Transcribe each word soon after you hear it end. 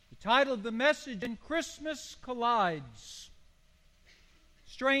Title of the message, "When Christmas Collides."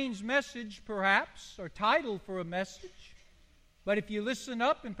 Strange message, perhaps, or title for a message. But if you listen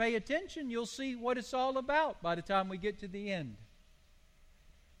up and pay attention, you'll see what it's all about by the time we get to the end.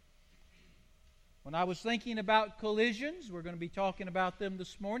 When I was thinking about collisions, we're going to be talking about them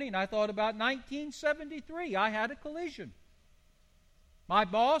this morning, I thought about 1973. I had a collision. My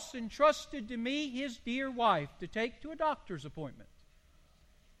boss entrusted to me his dear wife to take to a doctor's appointment.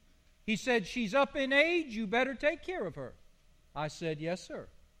 He said, "She's up in age, you better take care of her." I said, "Yes, sir."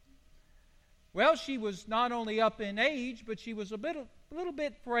 Well, she was not only up in age, but she was a little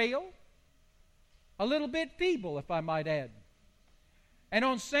bit frail, a little bit feeble, if I might add. And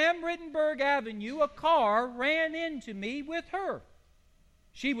on Sam Rittenberg Avenue, a car ran into me with her.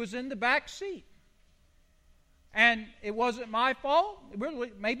 She was in the back seat. And it wasn't my fault.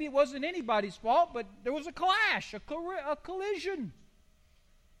 Maybe it wasn't anybody's fault, but there was a clash, a collision.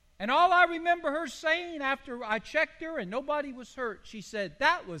 And all I remember her saying after I checked her and nobody was hurt, she said,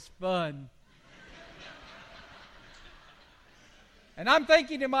 "That was fun." And I'm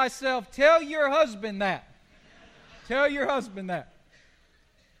thinking to myself, tell your husband that. Tell your husband that.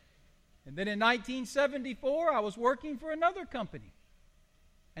 And then in 1974, I was working for another company.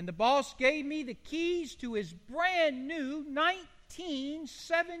 And the boss gave me the keys to his brand new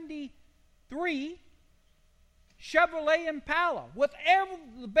 1973 Chevrolet Impala with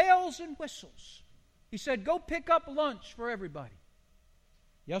the bells and whistles. He said, "Go pick up lunch for everybody."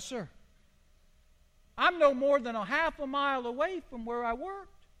 Yes, sir. I'm no more than a half a mile away from where I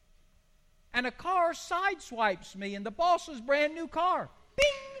worked. And a car sideswipes me in the boss's brand new car.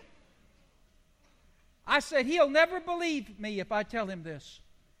 Bing! I said, he'll never believe me if I tell him this.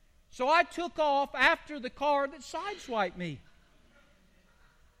 So I took off after the car that sideswiped me.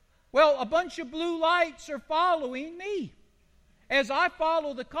 Well, a bunch of blue lights are following me as I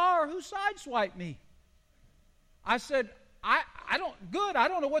follow the car who sideswiped me. I said, I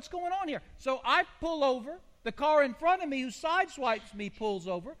don't know what's going on here. So I pull over. The car in front of me who sideswipes me pulls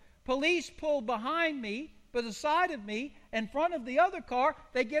over. Police pull behind me, by the side of me, in front of the other car.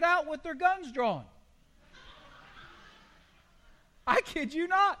 They get out with their guns drawn. I kid you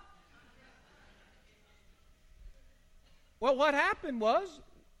not. Well, what happened was,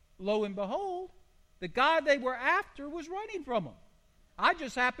 lo and behold, the guy they were after was running from them. I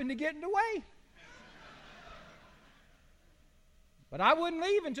just happened to get in the way. But I wouldn't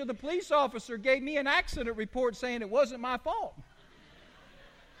leave until the police officer gave me an accident report saying it wasn't my fault.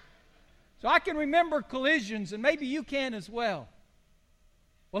 So I can remember collisions, and maybe you can as well.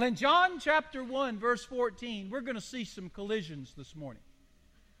 Well, in John chapter 1, verse 14, we're going to see some collisions this morning.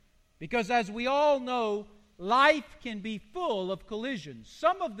 Because as we all know, life can be full of collisions.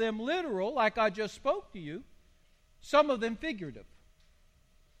 Some of them literal, like I just spoke to you. Some of them figurative.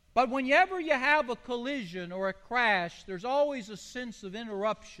 But whenever you have a collision or a crash, there's always a sense of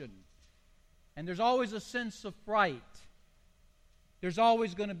interruption. And there's always a sense of fright. There's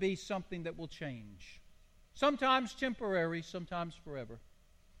always going to be something that will change. Sometimes temporary, sometimes forever.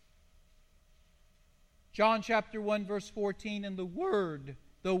 John chapter 1, verse 14, "And the Word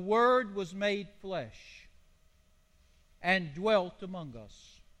was made flesh, and dwelt among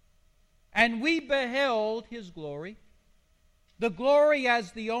us. And we beheld His glory, the glory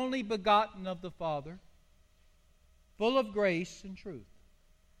as the only begotten of the Father, full of grace and truth."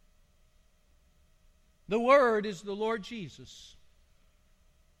 The Word is the Lord Jesus.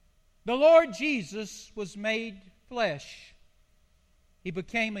 The Lord Jesus was made flesh. He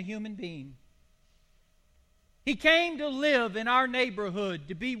became a human being. He came to live in our neighborhood,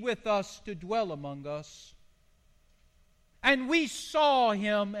 to be with us, to dwell among us. And we saw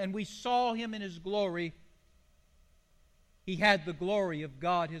Him, and we saw Him in His glory. He had the glory of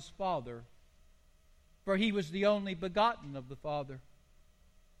God His Father, for He was the only begotten of the Father.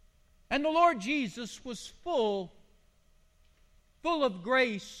 And the Lord Jesus was full of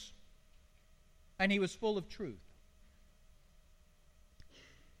grace, and He was full of truth.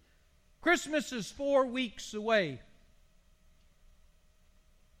 Christmas is 4 weeks away.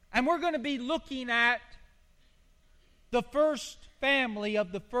 And we're going to be looking at the first family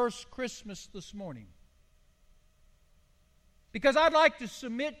of the first Christmas this morning. Because I'd like to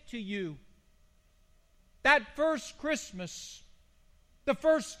submit to you that first Christmas, the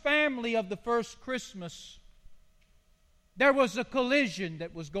first family of the first Christmas, there was a collision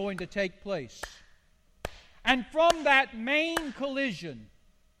that was going to take place. And from that main collision,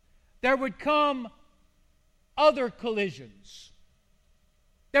 there would come other collisions.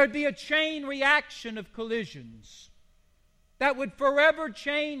 There would be a chain reaction of collisions that would forever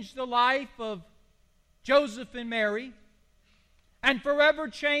change the life of Joseph and Mary, and forever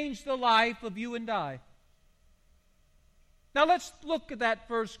change the life of you and I. Now let's look at that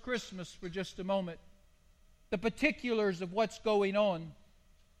first Christmas for just a moment. The particulars of what's going on.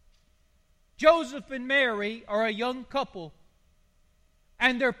 Joseph and Mary are a young couple,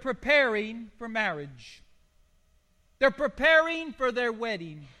 and they're preparing for marriage. They're preparing for their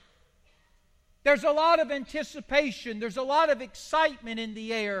wedding. There's a lot of anticipation. There's a lot of excitement in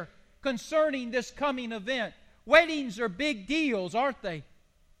the air concerning this coming event. Weddings are big deals, aren't they?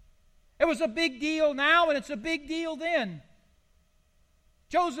 It was a big deal now, and it's a big deal then.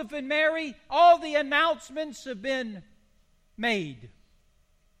 Joseph and Mary, all the announcements have been made.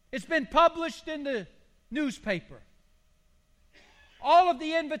 It's been published in the newspaper. All of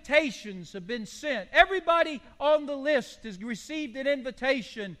the invitations have been sent. Everybody on the list has received an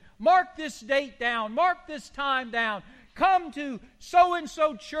invitation. Mark this date down. Mark this time down. Come to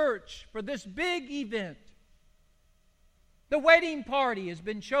so-and-so church for this big event. The wedding party has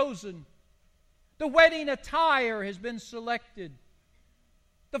been chosen. The wedding attire has been selected.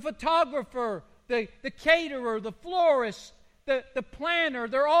 The photographer, the caterer, the florist, the planner,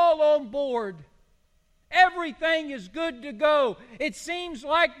 they're all on board. Everything is good to go. It seems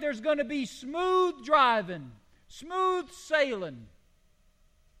like there's going to be smooth driving, smooth sailing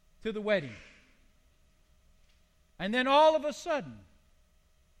to the wedding. And then all of a sudden,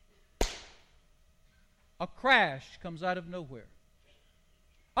 a crash comes out of nowhere.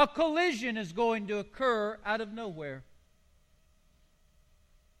 A collision is going to occur out of nowhere.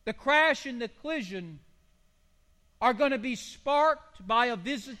 The crash and the collision are going to be sparked by a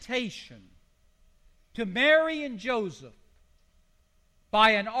visitation to Mary and Joseph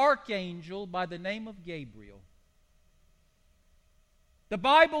by an archangel by the name of Gabriel. The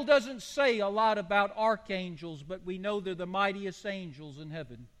Bible doesn't say a lot about archangels, but we know they're the mightiest angels in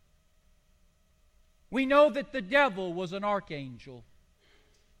heaven. We know that the devil was an archangel.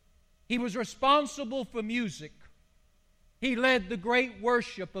 He was responsible for music. He led the great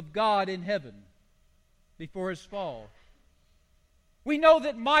worship of God in heaven before his fall. We know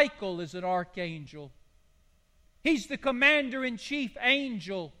that Michael is an archangel. He's the commander-in-chief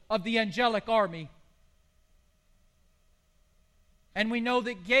angel of the angelic army. And we know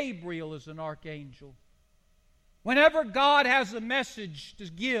that Gabriel is an archangel. Whenever God has a message to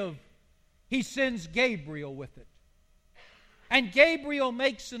give, He sends Gabriel with it. And Gabriel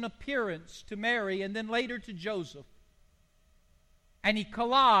makes an appearance to Mary and then later to Joseph. And he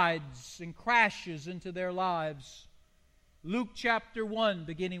collides and crashes into their lives. Luke chapter 1,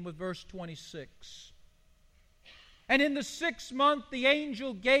 beginning with verse 26. And in the 6th month, the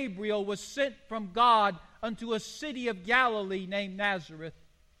angel Gabriel was sent from God unto a city of Galilee named Nazareth.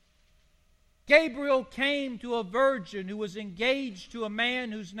 Gabriel came to a virgin who was engaged to a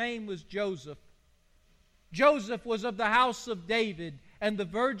man whose name was Joseph. Joseph was of the house of David, and the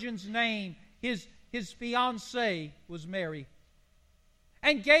virgin's name, his fiancée, was Mary.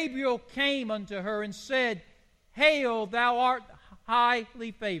 And Gabriel came unto her and said, Hail, thou art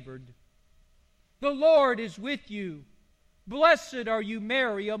highly favored. The Lord is with you. Blessed are you,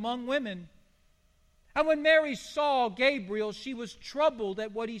 Mary, among women. And when Mary saw Gabriel, she was troubled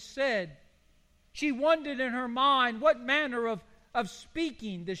at what he said. She wondered in her mind what manner of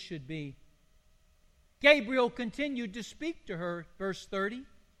speaking this should be. Gabriel continued to speak to her, verse 30.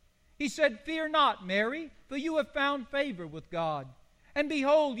 He said, Fear not, Mary, for you have found favor with God. And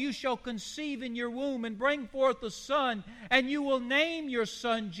behold, you shall conceive in your womb and bring forth a son, and you will name your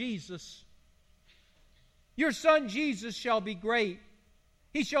son Jesus. Your son Jesus shall be great.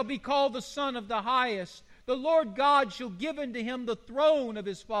 He shall be called the Son of the Highest. The Lord God shall give unto him the throne of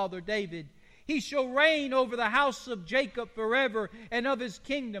his father David. He shall reign over the house of Jacob forever, and of his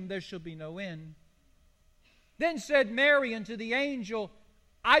kingdom there shall be no end. Then said Mary unto the angel,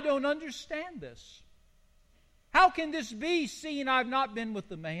 I don't understand this. How can this be, seeing I have not been with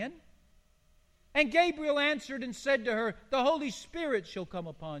the man? And Gabriel answered and said to her, The Holy Spirit shall come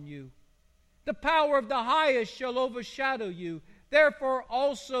upon you. The power of the highest shall overshadow you. Therefore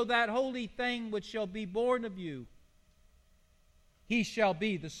also that holy thing which shall be born of you, he shall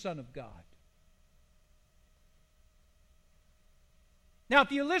be the Son of God. Now,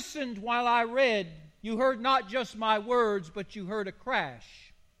 if you listened while I read, you heard not just my words, but you heard a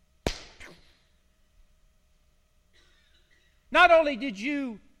crash. Not only did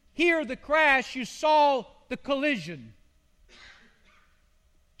you hear the crash, you saw the collision.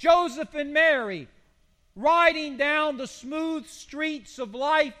 Joseph and Mary, riding down the smooth streets of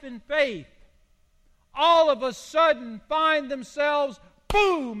life and faith, all of a sudden find themselves,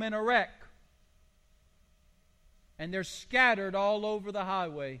 boom, in a wreck. And they're scattered all over the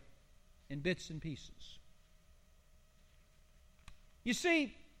highway in bits and pieces. You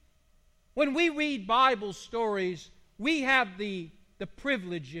see, when we read Bible stories, we have the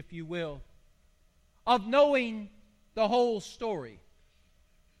privilege, if you will, of knowing the whole story.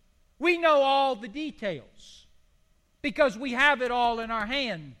 We know all the details because we have it all in our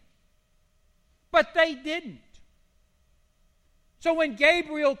hand. But they didn't. So when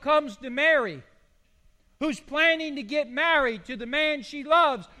Gabriel comes to Mary, who's planning to get married to the man she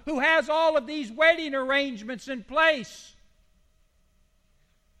loves, who has all of these wedding arrangements in place,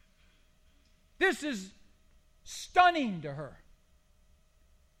 this is stunning to her.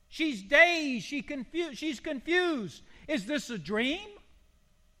 She's dazed, she's confused. Is this a dream?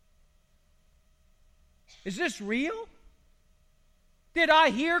 Is this real? Did I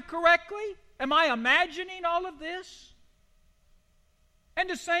hear correctly? Am I imagining all of this? And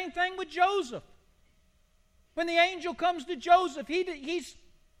the same thing with Joseph. When the angel comes to Joseph, he's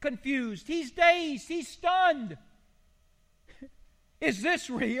confused, he's dazed, he's stunned. Is this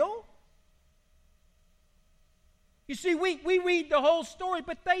real? You see, we read the whole story,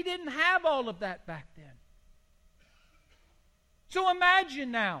 but they didn't have all of that back then. So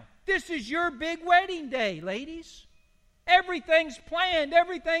imagine now, this is your big wedding day, ladies. Everything's planned,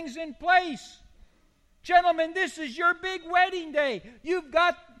 everything's in place. Gentlemen, this is your big wedding day. You've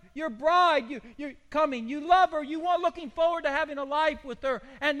got your bride, you're coming, you love her, you want looking forward to having a life with her,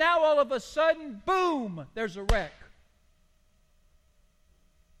 and now all of a sudden, boom, there's a wreck.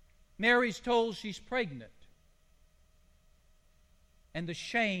 Mary's told she's pregnant, and the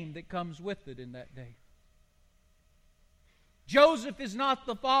shame that comes with it in that day. Joseph is not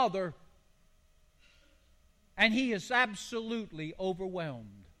the father, and he is absolutely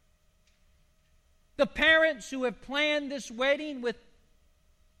overwhelmed. The parents who have planned this wedding with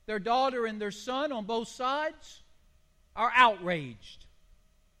their daughter and their son on both sides are outraged.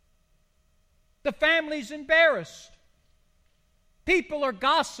 The family's embarrassed. People are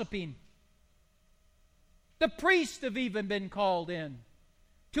gossiping. The priests have even been called in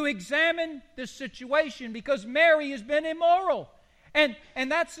to examine this situation because Mary has been immoral. And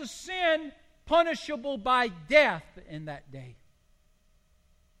that's a sin punishable by death in that day.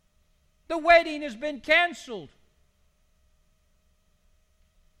 The wedding has been canceled.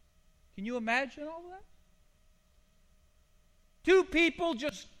 Can you imagine all that? Two people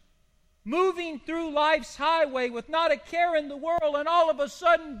just moving through life's highway with not a care in the world, and all of a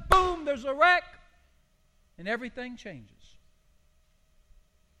sudden, boom, there's a wreck, and everything changes.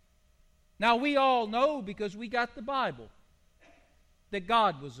 Now, we all know, because we got the Bible, that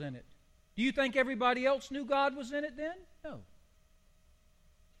God was in it. Do you think everybody else knew God was in it then? No.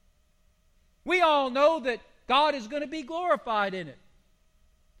 We all know that God is going to be glorified in it.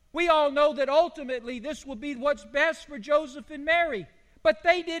 We all know that ultimately this will be what's best for Joseph and Mary. But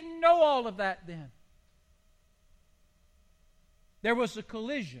they didn't know all of that then. There was a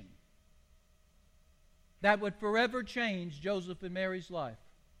collision that would forever change Joseph and Mary's life.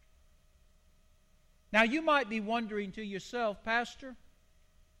 Now you might be wondering to yourself, Pastor,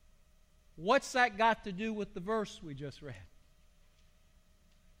 what's that got to do with the verse we just read?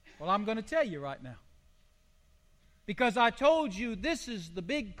 Well, I'm going to tell you right now. Because I told you this is the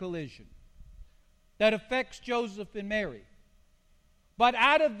big collision that affects Joseph and Mary. But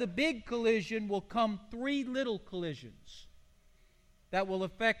out of the big collision will come 3 little collisions that will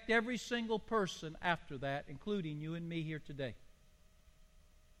affect every single person after that, including you and me here today.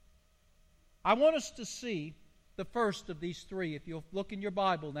 I want us to see the first of these 3. If you'll look in your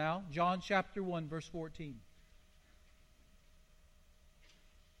Bible now, John chapter 1, verse 14.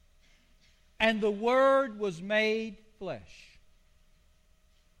 And the Word was made flesh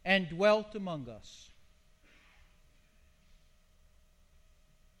and dwelt among us.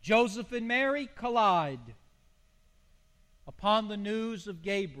 Joseph and Mary collide upon the news of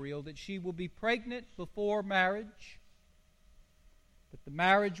Gabriel that she will be pregnant before marriage, but the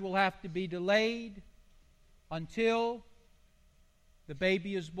marriage will have to be delayed until the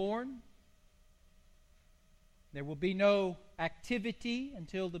baby is born. There will be no activity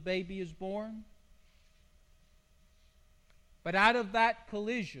until the baby is born. But out of that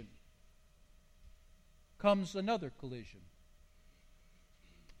collision comes another collision.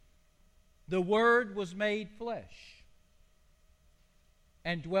 The Word was made flesh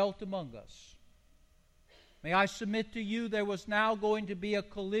and dwelt among us. May I submit to you, there was now going to be a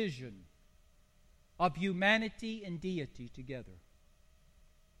collision of humanity and deity together.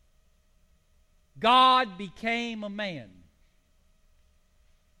 God became a man.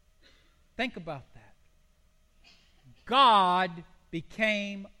 Think about that. God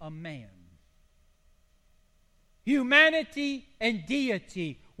became a man. Humanity and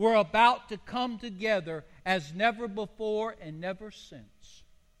deity were about to come together as never before and never since.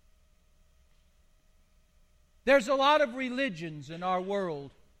 There's a lot of religions in our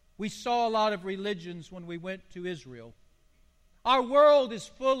world. We saw a lot of religions when we went to Israel. Our world is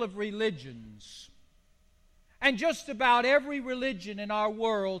full of religions. And just about every religion in our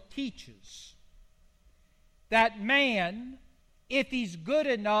world teaches that man, if he's good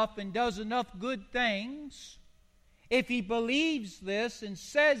enough and does enough good things, if he believes this and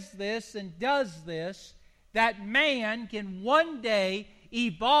says this and does this, that man can one day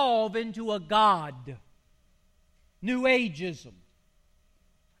evolve into a god, New Ageism,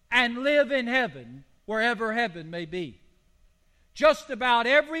 and live in heaven, wherever heaven may be. Just about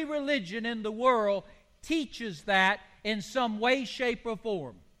every religion in the world teaches that in some way, shape, or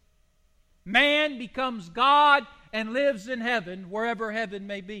form. Man becomes God and lives in heaven, wherever heaven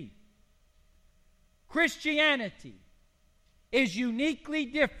may be. Christianity is uniquely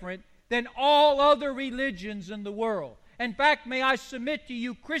different than all other religions in the world. In fact, may I submit to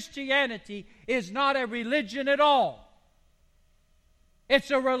you, Christianity is not a religion at all. It's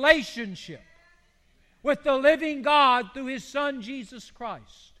a relationship with the living God through His Son, Jesus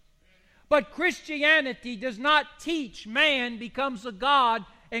Christ. But Christianity does not teach man becomes a God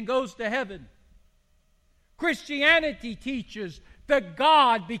and goes to heaven. Christianity teaches that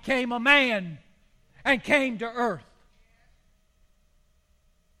God became a man and came to earth.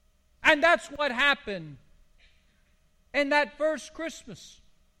 And that's what happened in that first Christmas.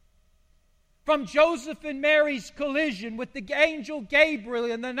 From Joseph and Mary's collision with the angel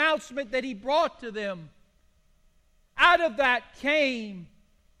Gabriel and the announcement that he brought to them, out of that came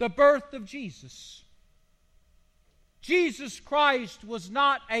the birth of Jesus. Jesus Christ was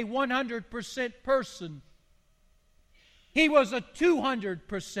not a 100% person. He was a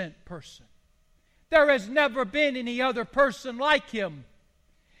 200% person. There has never been any other person like Him.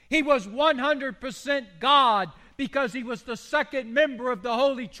 He was 100% God because He was the second member of the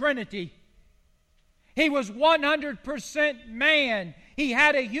Holy Trinity. He was 100% man. He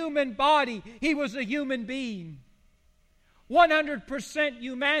had a human body. He was a human being. 100%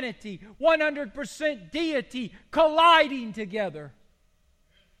 humanity, 100% deity colliding together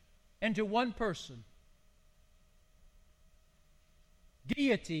into one person.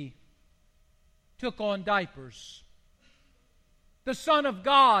 Deity took on diapers. The Son of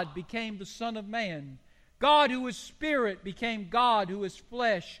God became the Son of Man. God who is spirit became God who is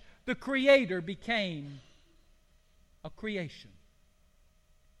flesh. The Creator became a creation.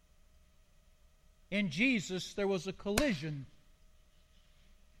 In Jesus, there was a collision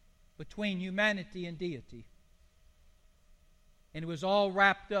between humanity and deity. And it was all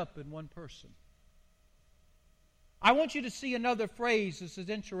wrapped up in one person. I want you to see another phrase. This is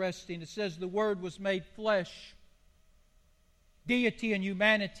interesting. It says the Word was made flesh. Deity and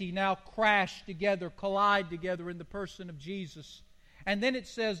humanity now crash together, collide together in the person of Jesus. And then it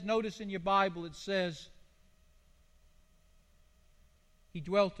says, notice in your Bible, it says, He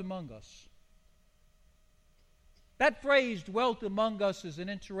dwelt among us. That phrase, dwelt among us, is an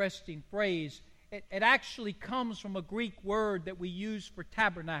interesting phrase. It actually comes from a Greek word that we use for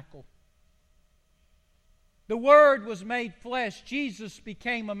tabernacle. The Word was made flesh. Jesus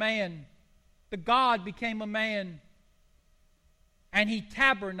became a man. The God became a man. And He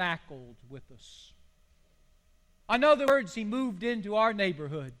tabernacled with us. In other words, He moved into our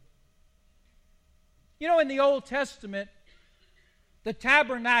neighborhood. You know, in the Old Testament, the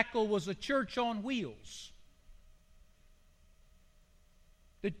tabernacle was a church on wheels.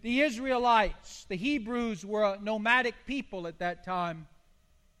 The Israelites, the Hebrews, were a nomadic people at that time.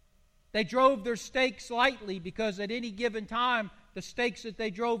 They drove their stakes lightly because at any given time, the stakes that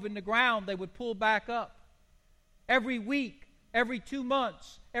they drove in the ground, they would pull back up. Every week, every 2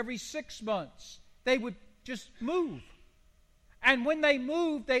 months, every 6 months, they would just move. And when they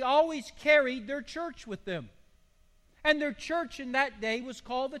moved, they always carried their church with them. And their church in that day was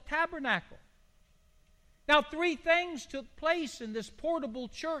called the tabernacle. Now, 3 things took place in this portable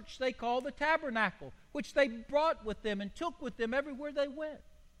church they call the tabernacle, which they brought with them and took with them everywhere they went.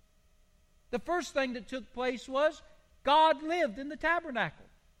 The first thing that took place was God lived in the tabernacle.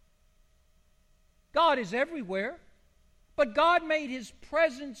 God is everywhere, but God made His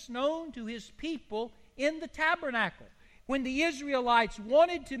presence known to His people in the tabernacle. When the Israelites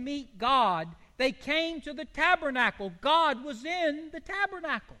wanted to meet God, they came to the tabernacle. God was in the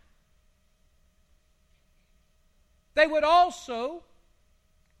tabernacle. They would also,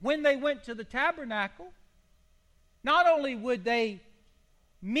 when they went to the tabernacle, not only would they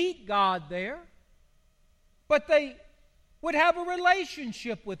meet God there, but they would have a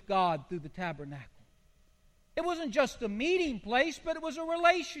relationship with God through the tabernacle. It wasn't just a meeting place, but it was a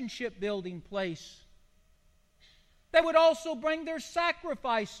relationship building place. They would also bring their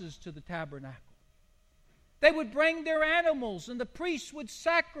sacrifices to the tabernacle. They would bring their animals, and the priests would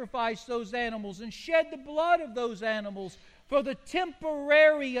sacrifice those animals and shed the blood of those animals for the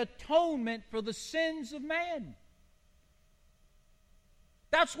temporary atonement for the sins of man.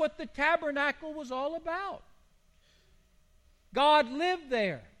 That's what the tabernacle was all about. God lived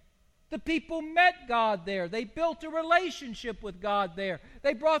there. The people met God there. They built a relationship with God there.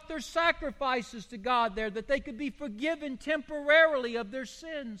 They brought their sacrifices to God there that they could be forgiven temporarily of their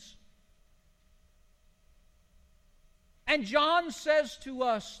sins. And John says to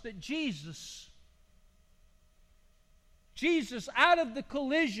us that Jesus, out of the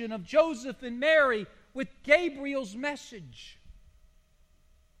collision of Joseph and Mary with Gabriel's message,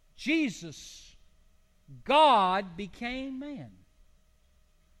 Jesus, God became man.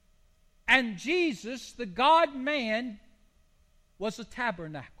 And Jesus, the God-man, was a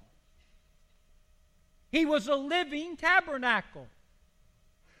tabernacle. He was a living tabernacle.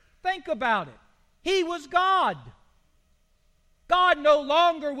 Think about it. He was God. God no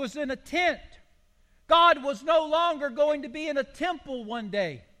longer was in a tent. God was no longer going to be in a temple one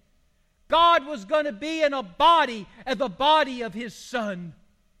day. God was going to be in a body, and the body of His Son.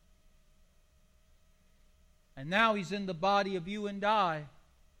 And now He's in the body of you and I,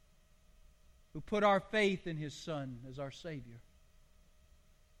 who put our faith in His Son as our Savior.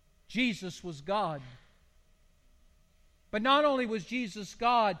 Jesus was God. But not only was Jesus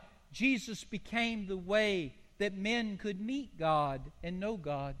God, Jesus became the way that men could meet God and know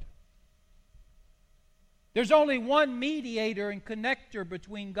God. There's only one mediator and connector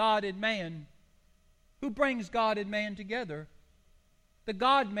between God and man. Who brings God and man together? The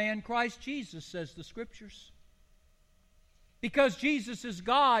God-man, Christ Jesus, says the Scriptures. Because Jesus is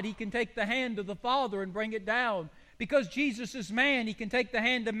God, He can take the hand of the Father and bring it down. Because Jesus is man, He can take the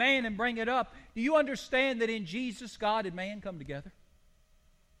hand of man and bring it up. Do you understand that in Jesus, God and man come together?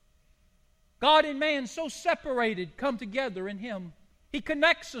 God and man, so separated, come together in Him. He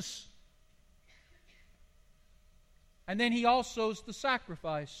connects us. And then He also is the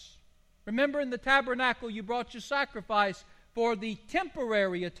sacrifice. Remember, in the tabernacle, you brought your sacrifice for the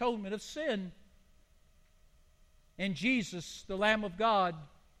temporary atonement of sin. In Jesus, the Lamb of God,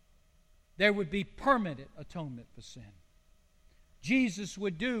 there would be permanent atonement for sin. Jesus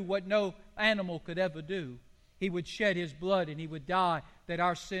would do what no animal could ever do. He would shed His blood and He would die that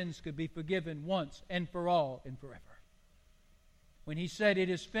our sins could be forgiven once and for all and forever. When He said it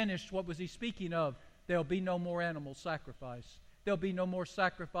is finished, what was He speaking of? There'll be no more animal sacrifice. There'll be no more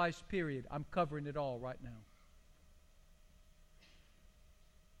sacrifice, period. I'm covering it all right now.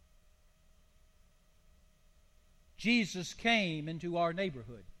 Jesus came into our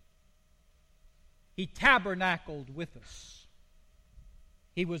neighborhood. He tabernacled with us.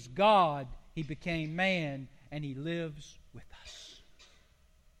 He was God. He became man, and He lives with us.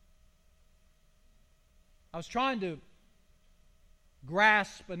 I was trying to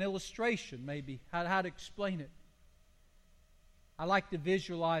grasp an illustration, maybe, how to explain it. I like to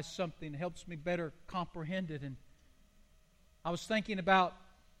visualize something that helps me better comprehend it. And I was thinking about,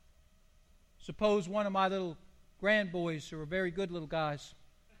 suppose one of my little grandboys who are very good little guys.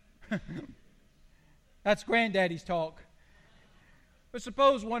 That's granddaddy's talk. But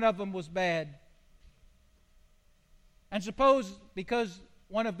suppose one of them was bad. And suppose because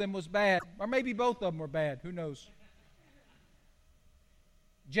one of them was bad, or maybe both of them were bad, who knows?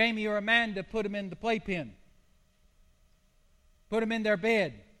 Jamie or Amanda put them in the playpen. Put them in their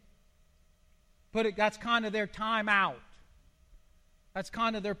bed. That's kind of their time out. That's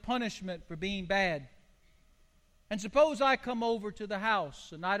kind of their punishment for being bad. And suppose I come over to the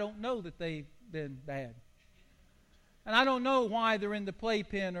house and I don't know that they've been bad. And I don't know why they're in the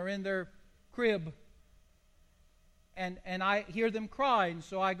playpen or in their crib. And I hear them crying,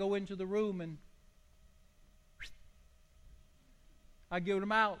 so I go into the room and I get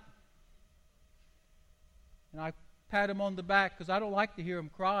them out. And I pat them on the back because I don't like to hear them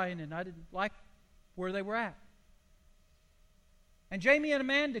crying and I didn't like where they were at. And Jamie and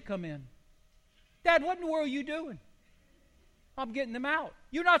Amanda come in. Dad, what in the world are you doing? I'm getting them out.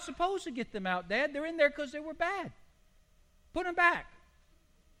 You're not supposed to get them out, Dad. They're in there because they were bad. Put them back.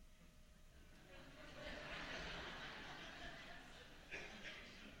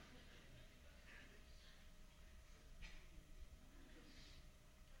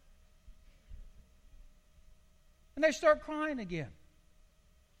 And they start crying again.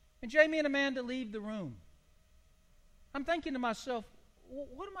 And Jamie and Amanda leave the room. I'm thinking to myself,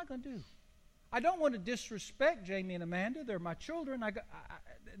 what am I going to do? I don't want to disrespect Jamie and Amanda. They're my children.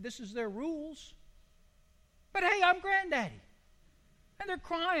 This is their rules. But hey, I'm granddaddy. And they're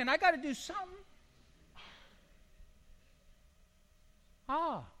crying. I got to do something.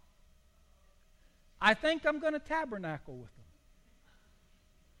 I think I'm going to tabernacle with them.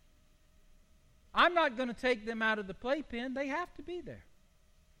 I'm not going to take them out of the playpen. They have to be there.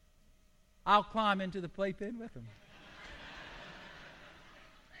 I'll climb into the playpen with them.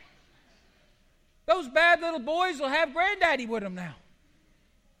 Those bad little boys will have granddaddy with them now.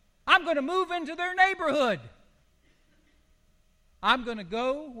 I'm going to move into their neighborhood. I'm going to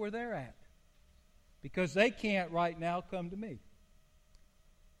go where they're at because they can't right now come to me.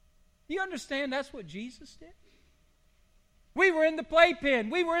 Do you understand that's what Jesus did? We were in the playpen.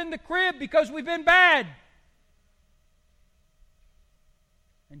 We were in the crib because we've been bad.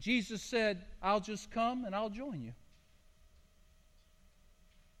 And Jesus said, I'll just come and I'll join you.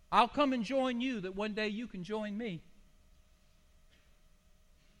 I'll come and join you that one day you can join me.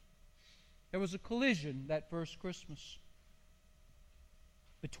 There was a collision that first Christmas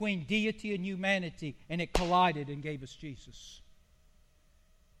between deity and humanity, and it collided and gave us Jesus.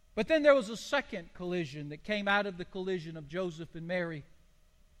 But then there was a second collision that came out of the collision of Joseph and Mary.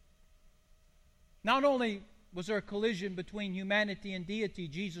 Not only was there a collision between humanity and deity,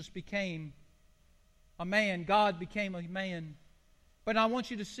 Jesus became a man, God became a man. But I want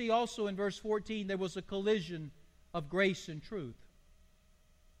you to see also in verse 14, there was a collision of grace and truth.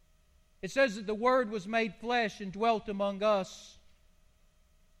 It says that the Word was made flesh and dwelt among us.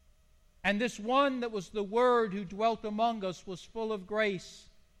 And this one that was the Word who dwelt among us was full of grace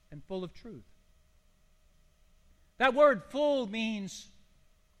and full of truth. That word full means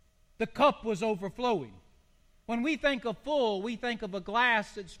the cup was overflowing. When we think of full, we think of a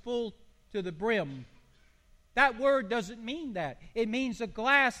glass that's full to the brim. That word doesn't mean that. It means a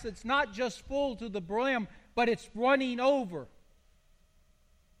glass that's not just full to the brim, but it's running over.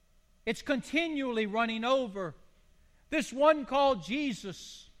 It's continually running over. This one called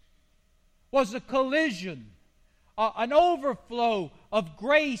Jesus was a collision, an overflow of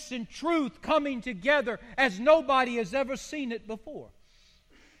grace and truth coming together as nobody has ever seen it before.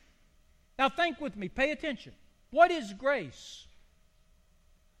 Now think with me, pay attention. What is grace?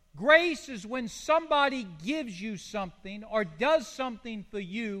 Grace is when somebody gives you something or does something for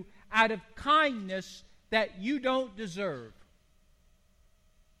you out of kindness that you don't deserve.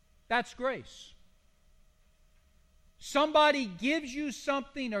 That's grace. Somebody gives you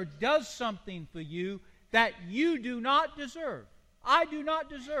something or does something for you that you do not deserve. I do not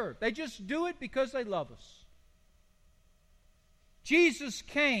deserve. They just do it because they love us. Jesus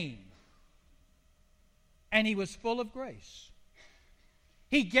came and He was full of grace.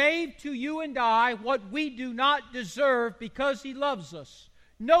 He gave to you and I what we do not deserve because He loves us.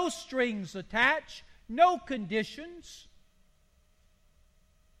 No strings attached, no conditions,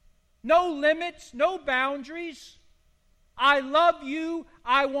 no limits, no boundaries. I love you.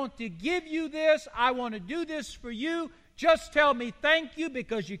 I want to give you this. I want to do this for you. Just tell me thank you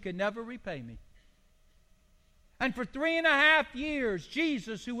because you can never repay me. And for 3.5 years,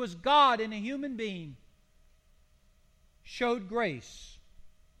 Jesus, who was God and a human being, showed grace.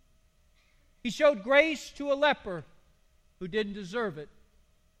 He showed grace to a leper who didn't deserve it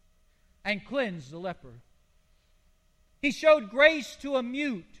and cleansed the leper. He showed grace to a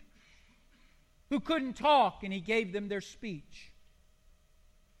mute who couldn't talk, and He gave them their speech.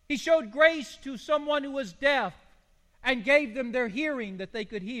 He showed grace to someone who was deaf and gave them their hearing that they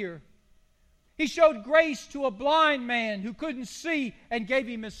could hear. He showed grace to a blind man who couldn't see and gave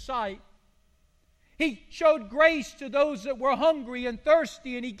him his sight. He showed grace to those that were hungry and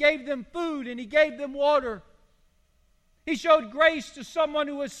thirsty, and He gave them food and He gave them water. He showed grace to someone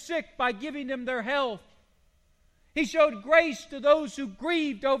who was sick by giving them their health. He showed grace to those who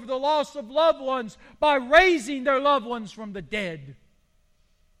grieved over the loss of loved ones by raising their loved ones from the dead.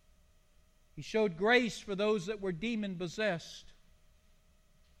 He showed grace for those that were demon-possessed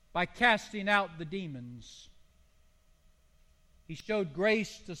by casting out the demons. He showed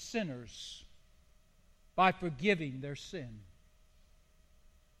grace to sinners by forgiving their sin.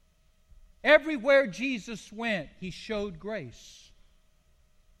 Everywhere Jesus went, He showed grace.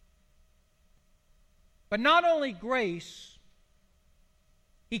 But not only grace,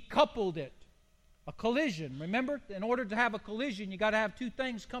 He coupled it. A collision. Remember, in order to have a collision, you got to have two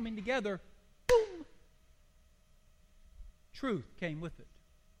things coming together. Boom! Truth came with it.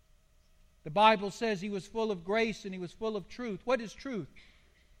 The Bible says He was full of grace and He was full of truth. What is truth?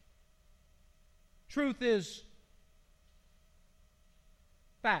 Truth is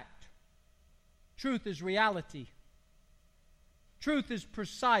fact. Truth is reality. Truth is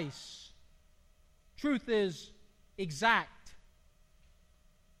precise. Truth is exact.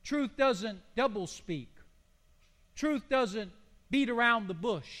 Truth doesn't doublespeak. Truth doesn't beat around the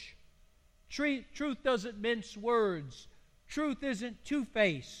bush. Truth doesn't mince words. Truth isn't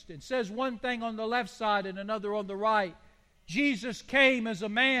two-faced and says one thing on the left side and another on the right. Jesus came as a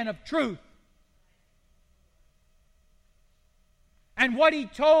man of truth. And what He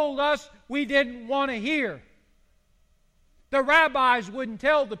told us, we didn't want to hear. The rabbis wouldn't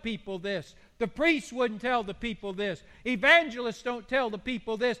tell the people this. The priests wouldn't tell the people this. Evangelists don't tell the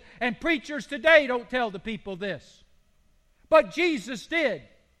people this. And preachers today don't tell the people this. But Jesus did.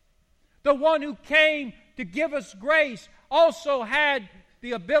 The one who came to give us grace also had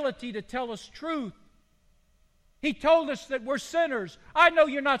the ability to tell us truth. He told us that we're sinners. I know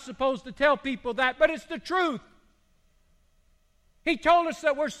you're not supposed to tell people that, but it's the truth. He told us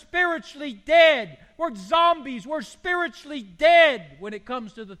that we're spiritually dead. We're zombies. We're spiritually dead when it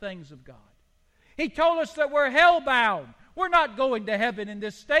comes to the things of God. He told us that we're hell-bound. We're not going to heaven in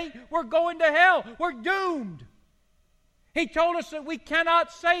this state. We're going to hell. We're doomed. He told us that we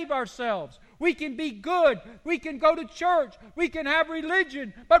cannot save ourselves. We can be good. We can go to church. We can have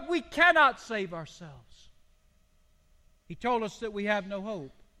religion. But we cannot save ourselves. He told us that we have no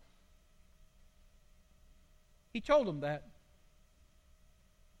hope. He told them that.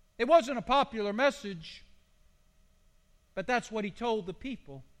 It wasn't a popular message, but that's what He told the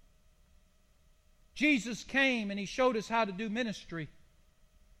people. Jesus came and He showed us how to do ministry.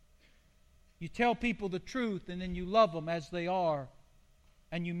 You tell people the truth and then you love them as they are,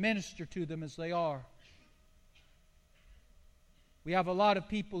 and you minister to them as they are. We have a lot of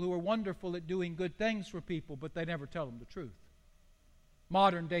people who are wonderful at doing good things for people, but they never tell them the truth.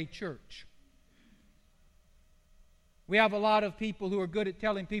 Modern day church. We have a lot of people who are good at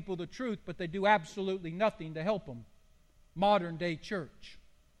telling people the truth, but they do absolutely nothing to help them. Modern day church.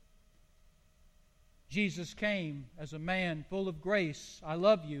 Jesus came as a man full of grace. I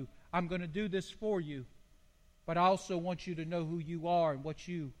love you. I'm going to do this for you. But I also want you to know who you are and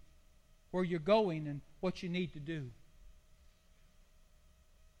where you're going and what you need to do.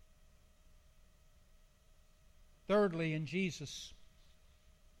 Thirdly, in Jesus,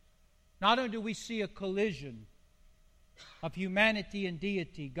 not only do we see a collision of humanity and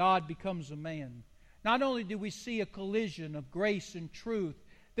deity, God becomes a man. Not only do we see a collision of grace and truth,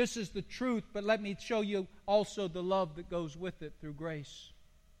 this is the truth, but let me show you also the love that goes with it through grace.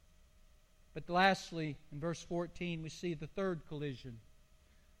 But lastly, in verse 14, we see the third collision.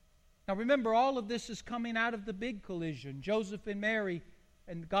 Now remember, all of this is coming out of the big collision. Joseph and Mary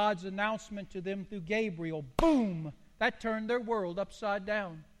and God's announcement to them through Gabriel, boom, that turned their world upside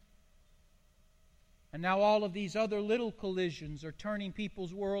down. And now all of these other little collisions are turning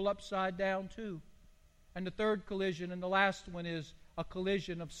people's world upside down too. And the third collision and the last one is a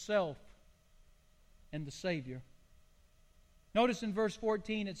collision of self and the Savior. Notice in verse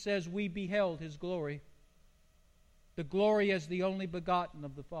 14 it says, we beheld His glory. The glory as the only begotten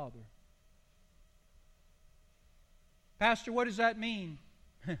of the Father. Pastor, what does that mean?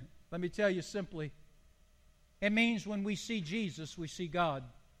 Let me tell you simply. It means when we see Jesus, we see God.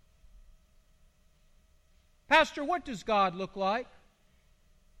 Pastor, what does God look like?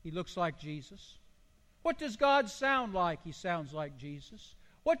 He looks like Jesus. What does God sound like? He sounds like Jesus.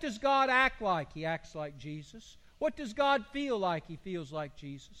 What does God act like? He acts like Jesus. What does God feel like? He feels like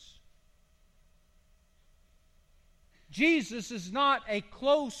Jesus. Jesus is not a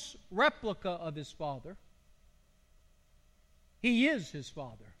close replica of His Father. He is His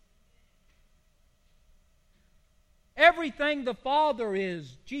Father. Everything the Father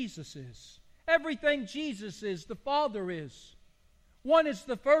is, Jesus is. Everything Jesus is, the Father is. One is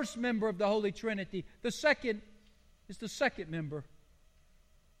the first member of the Holy Trinity. The second is the second member.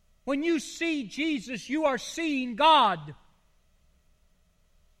 When you see Jesus, you are seeing God.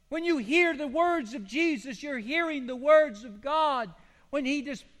 When you hear the words of Jesus, you're hearing the words of God. When He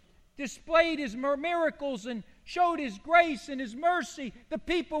displayed His miracles and showed His grace and His mercy, the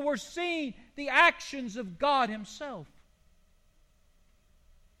people were seeing the actions of God Himself.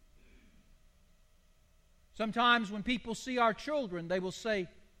 Sometimes when people see our children, they will say,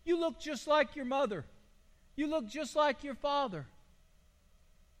 you look just like your mother. You look just like your father.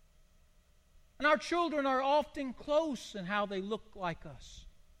 And our children are often close in how they look like us.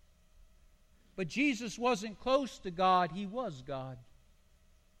 But Jesus wasn't close to God, He was God.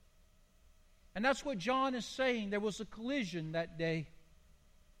 And that's what John is saying. There was a collision that day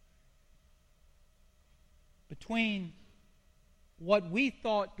between what we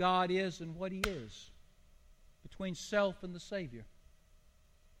thought God is and what He is. Between self and the Savior.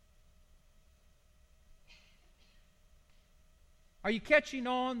 Are you catching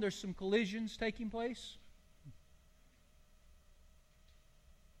on? There's some collisions taking place.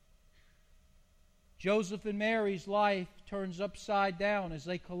 Joseph and Mary's life turns upside down as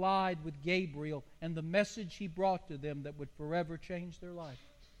they collide with Gabriel and the message he brought to them that would forever change their life.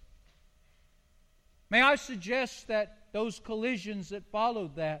 May I suggest that those collisions that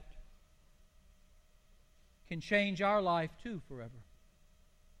followed that can change our life too forever.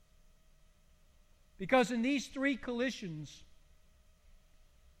 Because in these three collisions,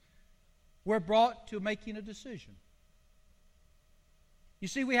 we're brought to making a decision. You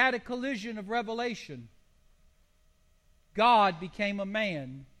see, we had a collision of revelation. God became a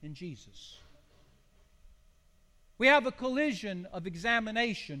man in Jesus. We have a collision of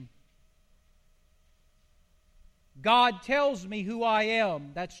examination. God tells me who I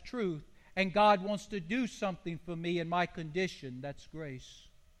am, that's truth, and God wants to do something for me in my condition, that's grace.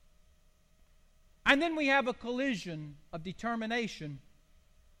 And then we have a collision of determination.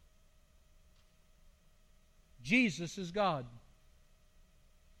 Jesus is God,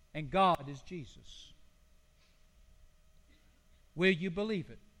 and God is Jesus. Will you believe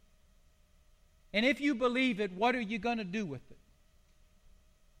it? And if you believe it, what are you going to do with it?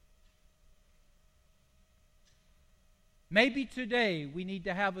 Maybe today we need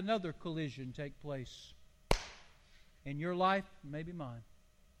to have another collision take place in your life, maybe mine.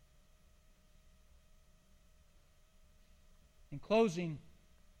 In closing,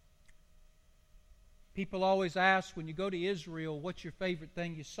 people always ask when you go to Israel, what's your favorite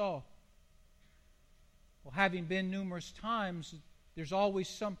thing you saw? Well, having been numerous times, there's always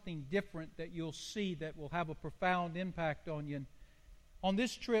something different that you'll see that will have a profound impact on you. And on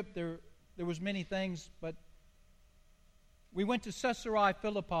this trip, there was many things, but we went to Caesarea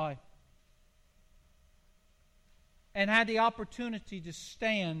Philippi and had the opportunity to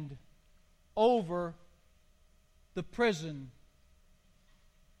stand over the prison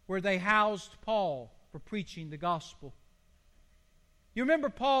where they housed Paul for preaching the gospel. You remember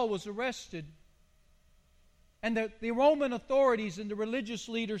Paul was arrested, and the Roman authorities and the religious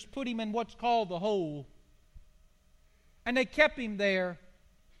leaders put him in what's called the hole. And they kept him there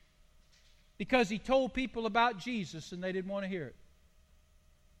because he told people about Jesus and they didn't want to hear it.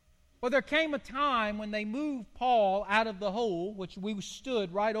 Well, there came a time when they moved Paul out of the hole, which we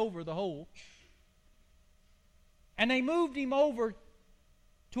stood right over the hole, and they moved him over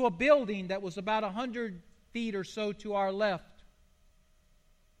to a building that was about 100 feet or so to our left.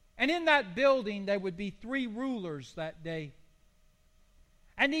 And in that building there would be 3 rulers that day.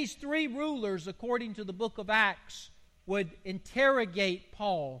 And these 3 rulers, according to the book of Acts, would interrogate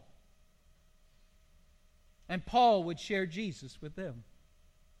Paul. And Paul would share Jesus with them.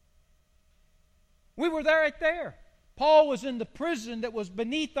 We were there right there. Paul was in the prison that was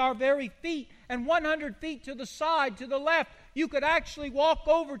beneath our very feet, and 100 feet to the side, to the left, you could actually walk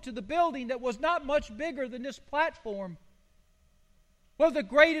over to the building that was not much bigger than this platform. Well, the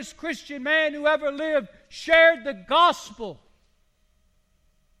greatest Christian man who ever lived shared the gospel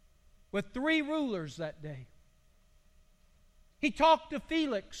with 3 rulers that day. He talked to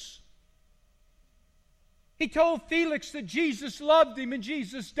Felix. He told Felix that Jesus loved him and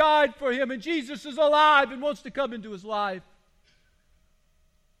Jesus died for him and Jesus is alive and wants to come into his life.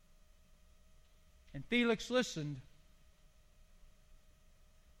 And Felix listened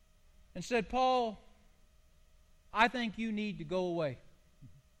and said, Paul, I think you need to go away.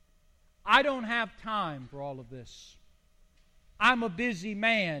 I don't have time for all of this. I'm a busy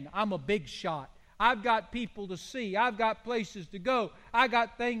man. I'm a big shot. I've got people to see. I've got places to go. I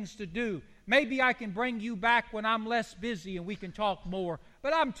got things to do. Maybe I can bring you back when I'm less busy and we can talk more.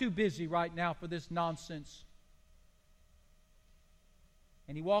 But I'm too busy right now for this nonsense.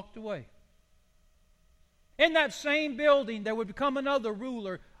 And he walked away. In that same building, there would come another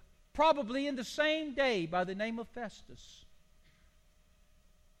ruler, probably in the same day, by the name of Festus.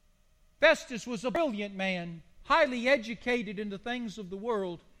 Festus was a brilliant man, highly educated in the things of the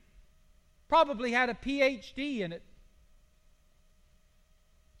world, probably had a PhD in it.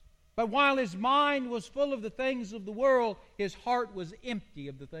 But while his mind was full of the things of the world, his heart was empty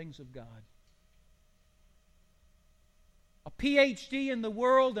of the things of God. A PhD in the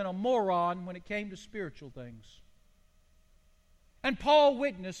world and a moron when it came to spiritual things. And Paul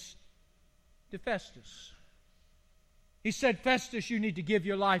witnessed to Festus. He said, Festus, you need to give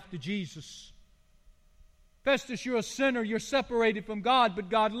your life to Jesus. Festus, you're a sinner. You're separated from God, but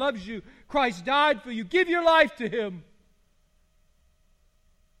God loves you. Christ died for you. Give your life to Him.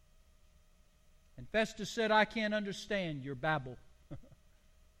 And Festus said, I can't understand your babble.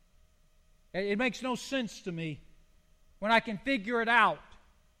 It makes no sense to me. When I can figure it out,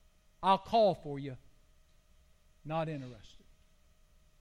 I'll call for you. Not interested.